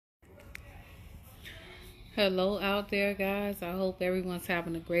Hello out there, guys. I hope everyone's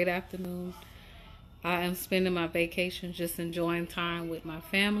having a great afternoon. I am spending my vacation just enjoying time with my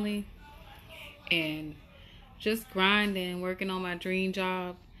family and just grinding, working on my dream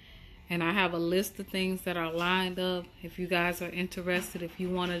job. And I have a list of things that are lined up. If you guys are interested, if you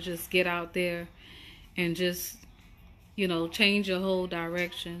want to just get out there and just, change your whole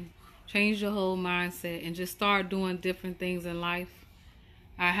direction, change your whole mindset, and just start doing different things in life.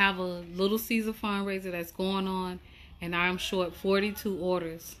 I have a Little Caesar fundraiser that's going on, and I'm short 42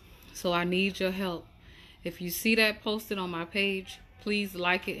 orders. So I need your help. If you see that posted on my page, please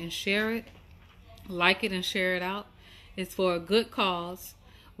like it and share it. Like it and share it out. It's for a good cause.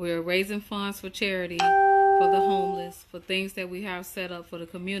 We're raising funds for charity, for the homeless, for things that we have set up for the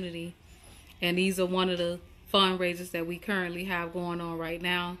community. And these are one of the fundraisers that we currently have going on right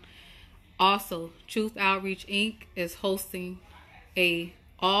now. Also, Truth Outreach Inc. is hosting a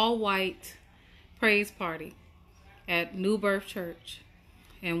all-white praise party at New Birth Church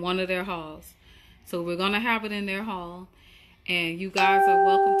in one of their halls. So we're going to have it in their hall, and you guys are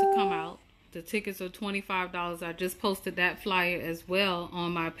welcome to come out. The tickets are $25. I just posted that flyer as well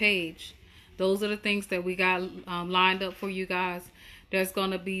on my page. Those are the things that we got lined up for you guys. There's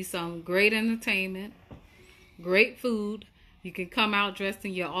going to be some great entertainment, great food. You can come out dressed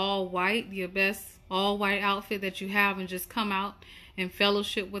in your all white, your best all white outfit that you have, and just come out and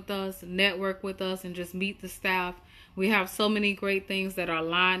fellowship with us, network with us, and just meet the staff. We have so many great things that are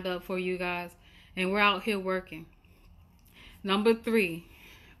lined up for you guys, and we're out here working. Number 3,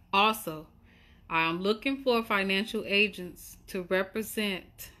 also, I'm looking for financial agents to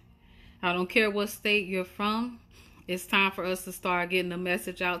represent. I don't care what state you're from. It's time for us to start getting the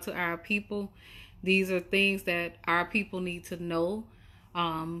message out to our people. These are things that our people need to know,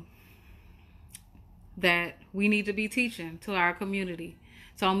 that we need to be teaching to our community.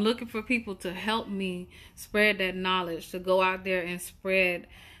 So I'm looking for people to help me spread that knowledge, to go out there and spread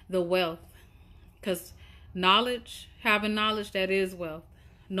the wealth. Because having knowledge, that is wealth.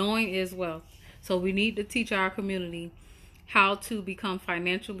 Knowing is wealth. So we need to teach our community how to become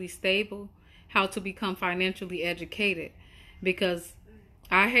financially stable, how to become financially educated. Because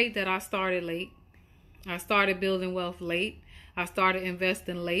I hate that I started late. I started building wealth late. I started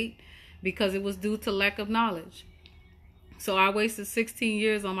investing late because it was due to lack of knowledge. So I wasted 16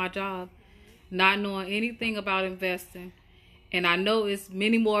 years on my job not knowing anything about investing. And I know it's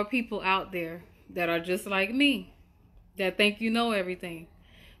many more people out there that are just like me that think you know everything.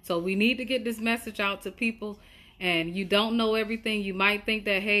 So we need to get this message out to people. And you don't know everything. You might think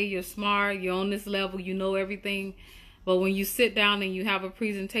that, hey, you're smart, you're on this level, you know everything. But when you sit down and you have a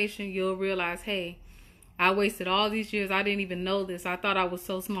presentation, you'll realize, hey, I wasted all these years. I didn't even know this. I thought I was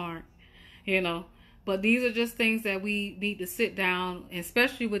so smart, But these are just things that we need to sit down,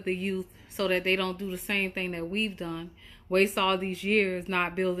 especially with the youth, so that they don't do the same thing that we've done. Waste all these years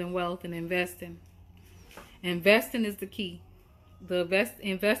not building wealth and investing. Investing is the key.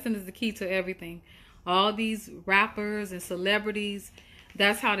 Investing is the key to everything. All these rappers and celebrities,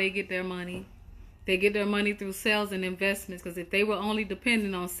 that's how they get their money. They get their money through sales and investments, because if they were only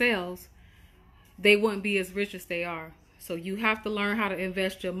dependent on sales, they wouldn't be as rich as they are. So you have to learn how to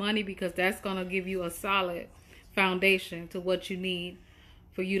invest your money, because that's going to give you a solid foundation to what you need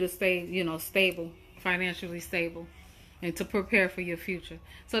for you to stay, stable, financially stable, and to prepare for your future.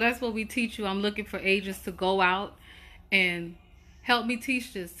 So that's what we teach you. I'm looking for agents to go out and help me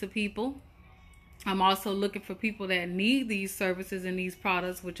teach this to people. I'm also looking for people that need these services and these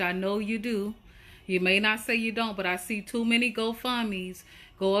products, which I know you do. You may not say you don't, but I see too many GoFundMes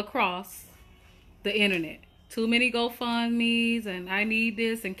go across the internet. Too many GoFundMes and I need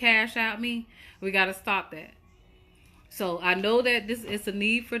this and Cash Out me. We got to stop that. So I know that it's a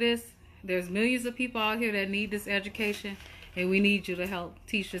need for this. There's millions of people out here that need this education, and we need you to help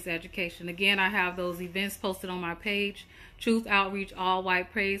teach this education. Again, I have those events posted on my page. Truth Outreach All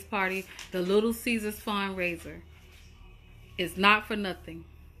White Praise Party, the Little Caesars fundraiser. It's not for nothing.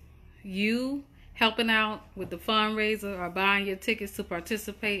 You helping out with the fundraiser or buying your tickets to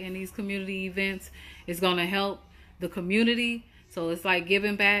participate in these community events is going to help the community. So it's like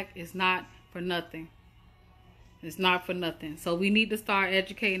giving back. It's not for nothing. It's not for nothing. So we need to start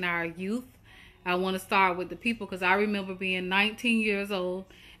educating our youth. I want to start with the people, because I remember being 19 years old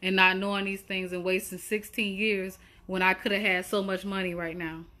and not knowing these things and wasting 16 years when I could have had so much money right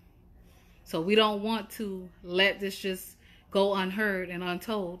now. So we don't want to let this just go unheard and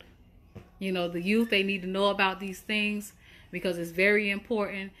untold. The youth, they need to know about these things, because it's very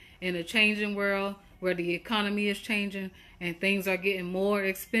important in a changing world where the economy is changing and things are getting more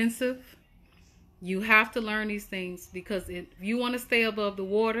expensive. You have to learn these things, because if you want to stay above the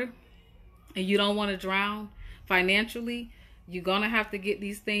water, and you don't want to drown financially, you're going to have to get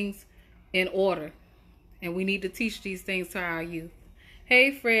these things in order. And we need to teach these things to our youth.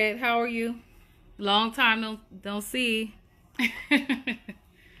 Hey, Fred, how are you? Long time don't see.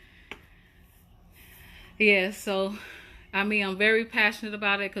 Yeah, so, I mean, I'm very passionate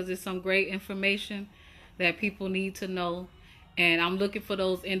about it because it's some great information that people need to know. And I'm looking for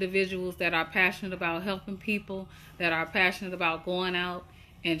those individuals that are passionate about helping people, that are passionate about going out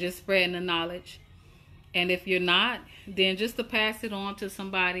and just spreading the knowledge. And if you're not, then just to pass it on to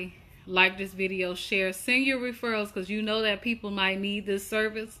somebody, like this video, share, send your referrals, because you know that people might need this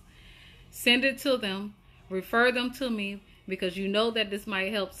service. Send it to them, refer them to me, because you know that this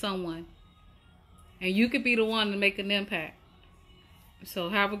might help someone. And you could be the one to make an impact. So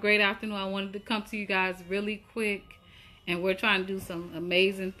have a great afternoon. I wanted to come to you guys really quick. And we're trying to do some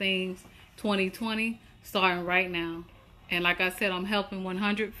amazing things 2020, starting right now. And like I said, I'm helping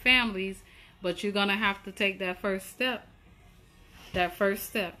 100 families. But you're going to have to take that first step. That first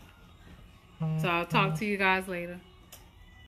step. So I'll talk to you guys later.